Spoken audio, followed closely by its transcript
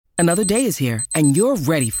Another day is here, and you're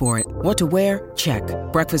ready for it. What to wear? Check.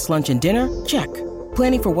 Breakfast, lunch, and dinner? Check.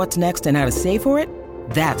 Planning for what's next and how to save for it?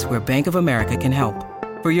 That's where Bank of America can help.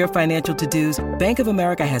 For your financial to-dos, Bank of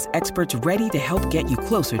America has experts ready to help get you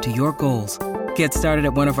closer to your goals. Get started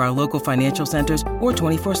at one of our local financial centers or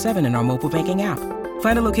 24/7 in our mobile banking app.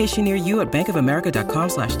 Find a location near you at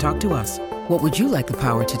bankofamerica.com/talktous. What would you like the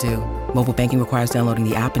power to do? Mobile banking requires downloading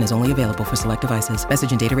the app and is only available for select devices.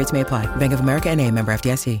 Message and data rates may apply. Bank of America N.A., member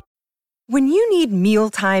FDIC. When you need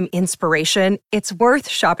mealtime inspiration, it's worth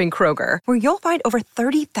shopping Kroger, where you'll find over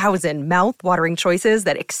 30,000 mouth-watering choices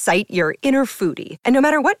that excite your inner foodie. And no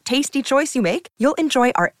matter what tasty choice you make, you'll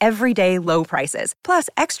enjoy our everyday low prices, plus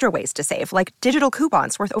extra ways to save, like digital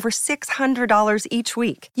coupons worth over $600 each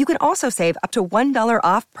week. You can also save up to $1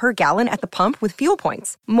 off per gallon at the pump with fuel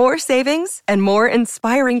points. More savings and more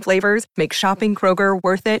inspiring flavors make shopping Kroger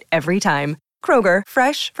worth it every time. Kroger,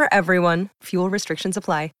 fresh for everyone. Fuel restrictions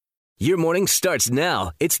apply. Your morning starts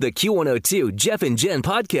now. It's the Q102 Jeff and Jen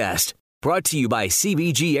podcast, brought to you by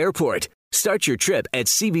CBG Airport. Start your trip at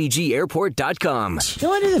CBGAirport.com.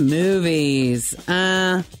 Going to the movies.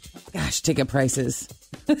 Ticket prices.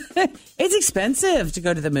 It's expensive to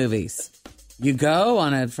go to the movies. You go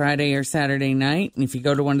on a Friday or Saturday night, and if you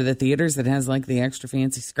go to one of the theaters that has like the extra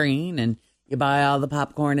fancy screen and you buy all the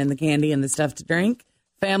popcorn and the candy and the stuff to drink,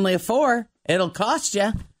 family of 4, it'll cost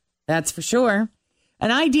you. That's for sure. An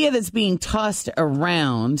idea that's being tossed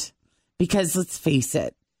around because, let's face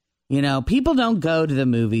it, people don't go to the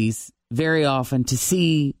movies very often to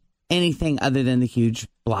see anything other than the huge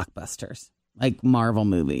blockbusters, like Marvel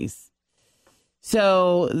movies.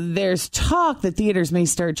 So there's talk that theaters may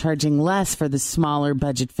start charging less for the smaller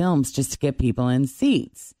budget films just to get people in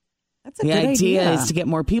seats. That's a good idea. The idea is to get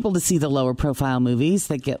more people to see the lower profile movies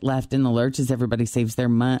that get left in the lurch as everybody saves their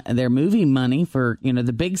movie money for,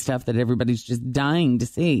 the big stuff that everybody's just dying to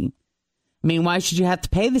see. I mean, why should you have to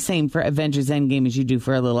pay the same for Avengers Endgame as you do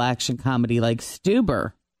for a little action comedy like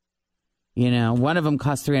Stuber? One of them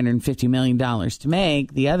cost $350 million to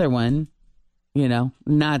make. The other one,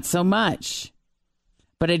 not so much.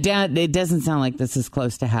 But it doesn't sound like this is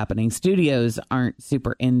close to happening. Studios aren't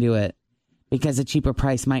super into it, because a cheaper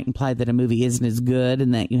price might imply that a movie isn't as good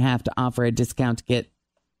and that you have to offer a discount to get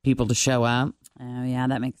people to show up. Oh, yeah,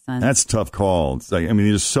 that makes sense. That's a tough call. It's like,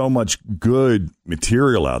 there's so much good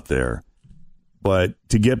material out there. But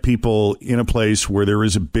to get people in a place where there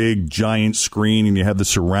is a big, giant screen and you have the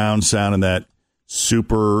surround sound and that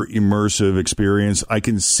super immersive experience, I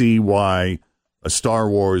can see why a Star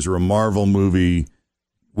Wars or a Marvel movie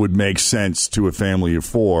would make sense to a family of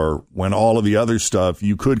 4, when all of the other stuff,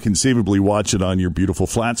 you could conceivably watch it on your beautiful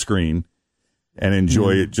flat screen and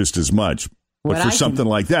enjoy it just as much. But for something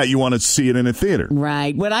like that, you want to see it in a theater.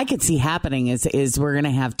 Right. What I could see happening is we're going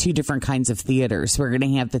to have 2 different kinds of theaters. We're going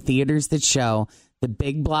to have the theaters that show the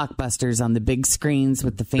big blockbusters on the big screens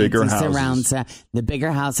with the fancy surround sound, the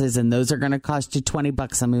bigger houses, and those are going to cost you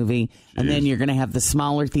 $20 a movie. And then you're going to have the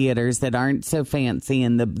smaller theaters that aren't so fancy,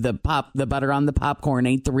 and the butter on the popcorn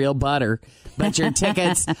ain't the real butter. But your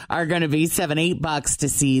tickets are going to be $7-8 to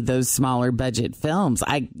see those smaller budget films.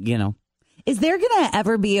 Is there going to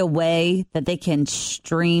ever be a way that they can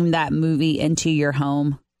stream that movie into your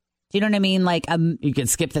home? Do you know what I mean? Like you can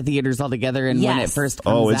skip the theaters altogether, and when it first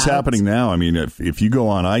comes out. It's happening now. If you go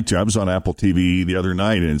on iTunes, I was on Apple TV the other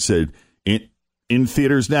night, and it said in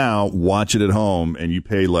theaters now, watch it at home, and you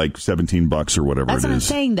pay like $17 or whatever. That's what I'm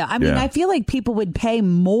saying, though. I feel like people would pay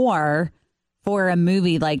more for a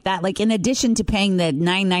movie like that. Like, in addition to paying the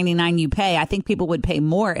 $9.99 you pay, I think people would pay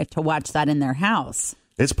more to watch that in their house.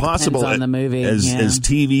 It's possible on the movie as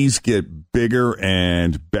TVs get bigger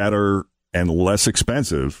and better and less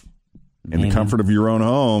expensive. In the comfort of your own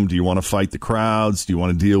home, do you want to fight the crowds? Do you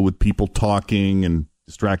want to deal with people talking and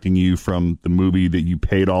distracting you from the movie that you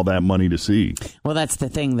paid all that money to see? Well, that's the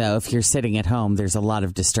thing, though. If you're sitting at home, there's a lot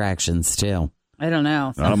of distractions, too. I don't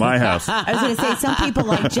know. Not in my house. I was going to say, some people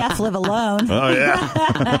like Jeff live alone. Oh,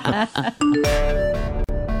 yeah.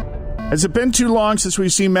 Has it been too long since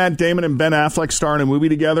we've seen Matt Damon and Ben Affleck star in a movie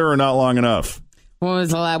together, or not long enough? What was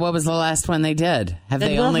the last one they did? Have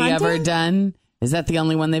they only ever done... Is that the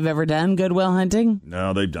only one they've ever done, Good Will Hunting?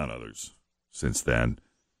 No, they've done others since then.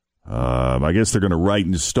 I guess they're going to write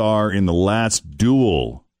and star in The Last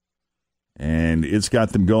Duel. And it's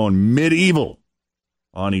got them going medieval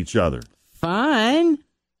on each other. Fun.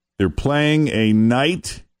 They're playing a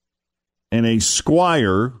knight and a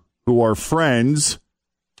squire who are friends,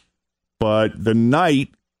 but the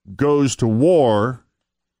knight goes to war,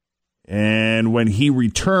 and when he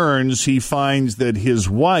returns, he finds that his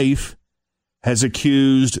wife has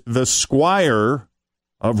accused the squire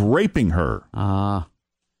of raping her.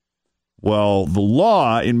 Well, the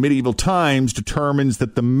law in medieval times determines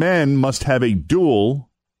that the men must have a duel,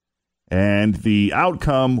 and the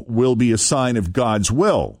outcome will be a sign of God's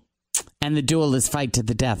will. And the duel is fight to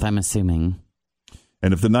the death, I'm assuming.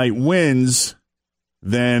 And if the knight wins,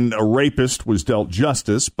 then a rapist was dealt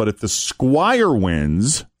justice. But if the squire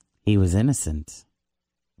wins... He was innocent.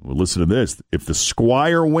 Well, listen to this. If the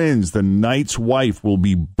squire wins, the knight's wife will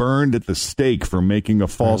be burned at the stake for making a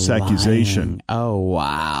false accusation. Oh,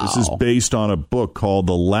 wow. This is based on a book called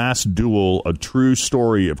The Last Duel, a true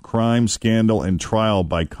story of crime, scandal, and trial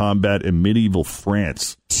by combat in medieval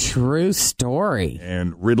France. True story.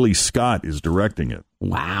 And Ridley Scott is directing it.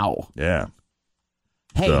 Wow. Yeah.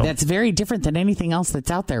 Hey, that's very different than anything else that's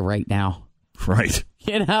out there right now. Right.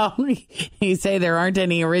 You know, you say there aren't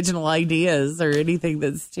any original ideas or anything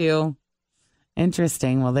that's too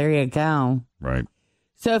interesting. Well, there you go. Right.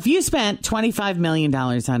 So if you spent $25 million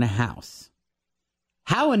on a house,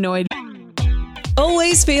 how annoyed...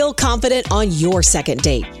 Always feel confident on your second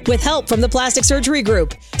date. With help from the Plastic Surgery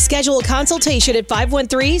Group. Schedule a consultation at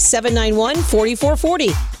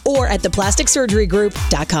 513-791-4440 or at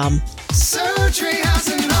theplasticsurgerygroup.com. Surgery has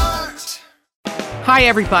an art. Hi,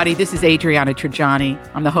 everybody. This is Adriana Trajani.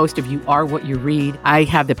 I'm the host of You Are What You Read. I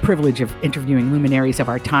have the privilege of interviewing luminaries of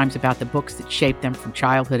our times about the books that shaped them from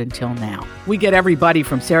childhood until now. We get everybody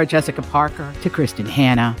from Sarah Jessica Parker to Kristen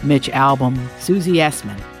Hanna, Mitch Albom, Susie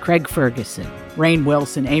Essman, Craig Ferguson, Rainn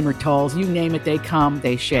Wilson, Amor Tolls, you name it, they come,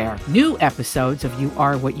 they share. New episodes of You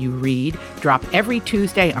Are What You Read drop every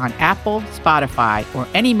Tuesday on Apple, Spotify, or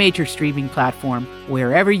any major streaming platform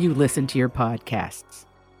wherever you listen to your podcasts.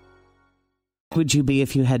 Would you be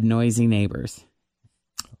if you had noisy neighbors?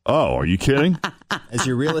 Oh, are you kidding? As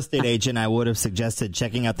your real estate agent, I would have suggested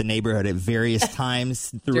checking out the neighborhood at various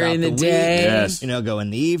times throughout During the week. day. Yes. You know, go in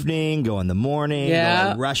the evening, go in the morning,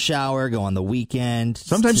 go in rush hour, go on the weekend.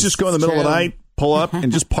 Sometimes just go in the middle of the night, pull up,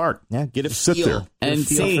 and just park. Yeah, get a sit feel. there Get and a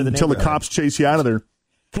feel see for the until the neighborhood. cops chase you out of there.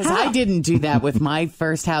 Because I didn't do that with my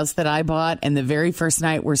first house that I bought. And the very first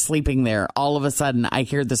night we're sleeping there, all of a sudden I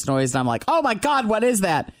hear this noise and I'm like, oh my God, what is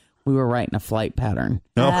that? We were right in a flight pattern.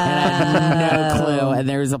 Oh. And I had no clue. And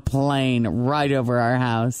there was a plane right over our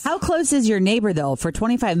house. How close is your neighbor, though? For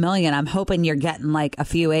 $25 million, I'm hoping you're getting like a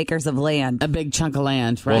few acres of land. A big chunk of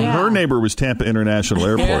land, right? Well, her neighbor was Tampa International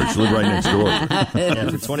Airport. She lived right next door. Yeah,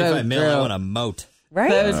 for $25 million, I want a moat.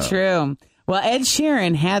 Right? That's true. Well, Ed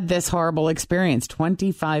Sheeran had this horrible experience,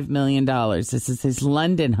 $25 million. This is his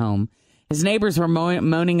London home. His neighbors were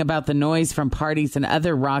moaning about the noise from parties and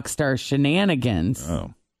other rock star shenanigans.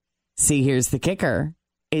 Oh. See, here's the kicker,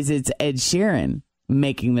 is it's Ed Sheeran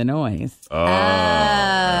making the noise.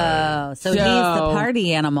 Oh, so he's the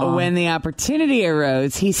party animal. When the opportunity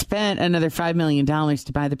arose, he spent another $5 million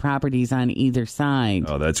to buy the properties on either side.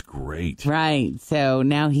 Oh, that's great. Right. So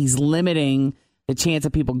now he's limiting the chance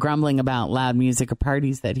of people grumbling about loud music or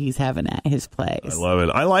parties that he's having at his place. I love it.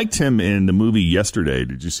 I liked him in the movie Yesterday.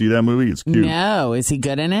 Did you see that movie? It's cute. No. Is he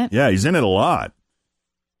good in it? Yeah, he's in it a lot.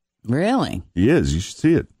 Really? He is. You should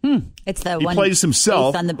see it. It's the He one plays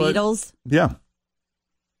himself, based on the but- Beatles. Yeah.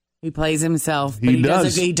 He plays himself, but He he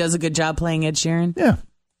does. he does a good job playing Ed Sheeran. Yeah.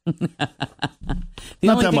 The Not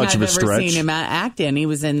only that thing much I've of a ever stretch. seen him act in, he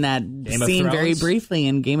was in that of scene very Thrones? briefly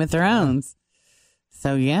in Game of Thrones.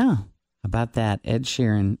 So yeah, how about that Ed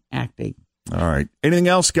Sheeran acting. All right. Anything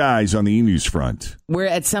else, guys, on the e-news front? We're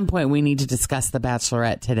at some point we need to discuss The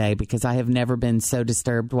Bachelorette today because I have never been so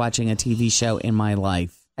disturbed watching a TV show in my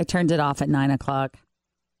life. I turned it off at 9:00.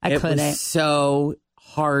 I It couldn't. was so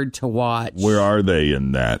hard to watch. Where are they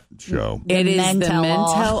in that show? It is Men the Tell Men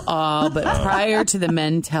All. Tell All, but prior to the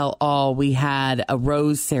Men Tell All, we had a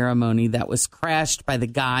rose ceremony that was crashed by the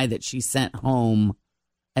guy that she sent home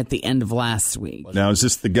at the end of last week. Now, is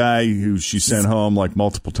this the guy who she sent home like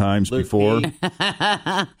multiple times before?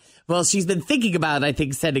 Well, she's been thinking about, I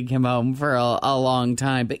think, sending him home for a long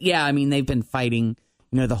time. But yeah, I mean, they've been fighting,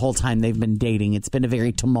 the whole time they've been dating. It's been a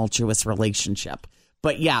very tumultuous relationship.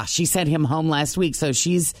 But yeah, she sent him home last week. So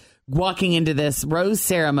she's walking into this rose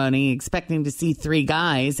ceremony expecting to see 3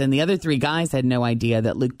 guys. And the other 3 guys had no idea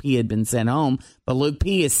that Luke P had been sent home. But Luke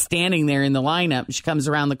P is standing there in the lineup. She comes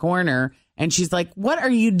around the corner and she's like, "What are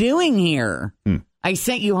you doing here? I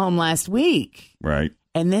sent you home last week." Right.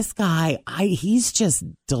 And this guy, he's just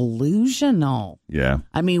delusional. Yeah.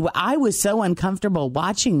 I mean, I was so uncomfortable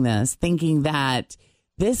watching this, thinking that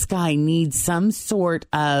this guy needs some sort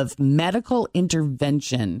of medical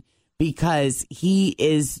intervention because he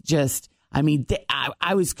is just, I mean,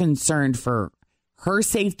 I was concerned for her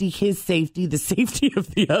safety, his safety, the safety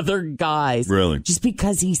of the other guys. Really? Just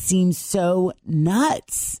because he seems so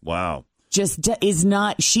nuts. Wow. Just is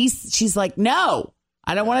not, she's like, "No,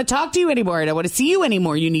 I don't want to talk to you anymore. I don't want to see you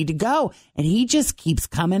anymore. You need to go. And he just keeps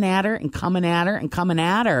coming at her and coming at her and coming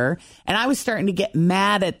at her. And I was starting to get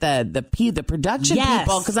mad at the production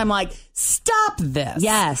people because I'm like, stop this.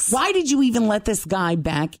 Yes. Why did you even let this guy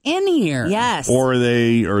back in here? Yes. Or are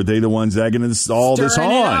they the ones egging all this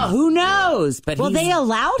on? Who knows? But they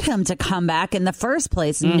allowed him to come back in the first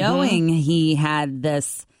place, knowing he had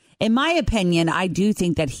this. In my opinion, I do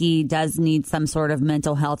think that he does need some sort of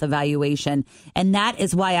mental health evaluation. And that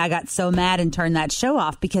is why I got so mad and turned that show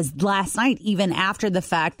off, because last night, even after the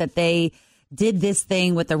fact that they did this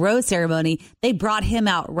thing with the rose ceremony, they brought him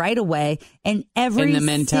out right away. And every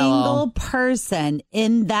single person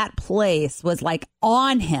in that place was like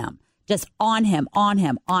on him. Just on him.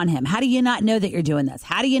 How do you not know that you're doing this?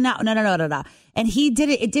 How do you not? No. And he did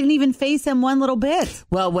it. It didn't even face him one little bit.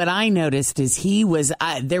 Well, what I noticed is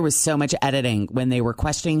there was so much editing when they were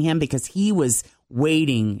questioning him because he was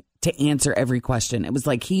waiting to answer every question. It was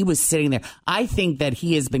like he was sitting there. I think that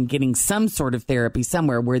he has been getting some sort of therapy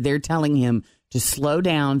somewhere where they're telling him to slow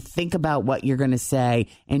down, think about what you're going to say,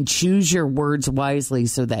 and choose your words wisely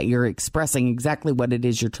so that you're expressing exactly what it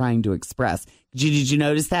is you're trying to express. Did you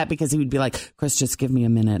notice that? Because he would be like, Chris, just give me a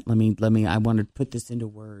minute. Let me, I want to put this into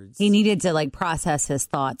words. He needed to process his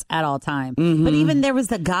thoughts at all times. Mm-hmm. But even there was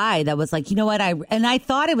the guy that was like, you know what? I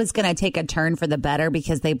thought it was going to take a turn for the better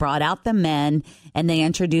because they brought out the men and they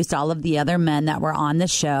introduced all of the other men that were on the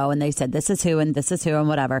show. And they said, this is who and this is who and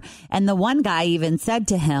whatever. And the one guy even said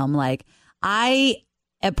to him, I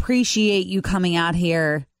appreciate you coming out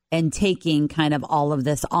here and taking kind of all of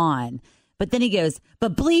this on. But then he goes,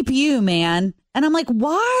 but bleep you, man. And I'm like,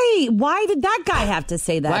 why? Why did that guy have to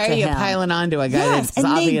say that to him? Why are you piling on to a guy that's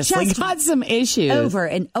obviously got some issues? Over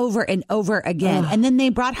and over and over again. And then they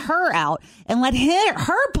brought her out and let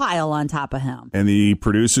her pile on top of him. And the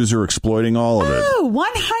producers are exploiting all of it. Oh,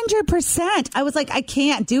 100%. I was like, I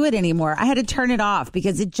can't do it anymore. I had to turn it off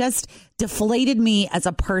because it just deflated me as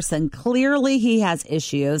a person. Clearly, he has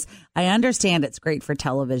issues. I understand it's great for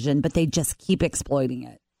television, but they just keep exploiting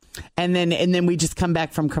it. And then we just come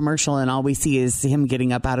back from commercial and all we see is him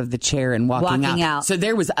getting up out of the chair and walking out. So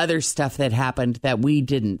there was other stuff that happened that we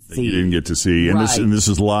didn't see. You didn't get to see. And this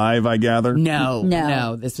is live, I gather?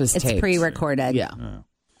 No, this was taped. It's pre-recorded. Yeah.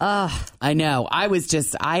 I know. I was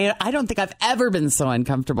just, I don't think I've ever been so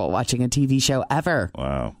uncomfortable watching a TV show ever.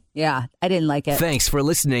 Wow. Yeah, I didn't like it. Thanks for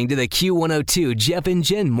listening to the Q102 Jeff and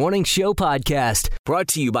Jen Morning Show podcast, brought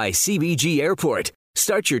to you by CBG Airport.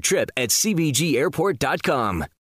 Start your trip at CBGAirport.com.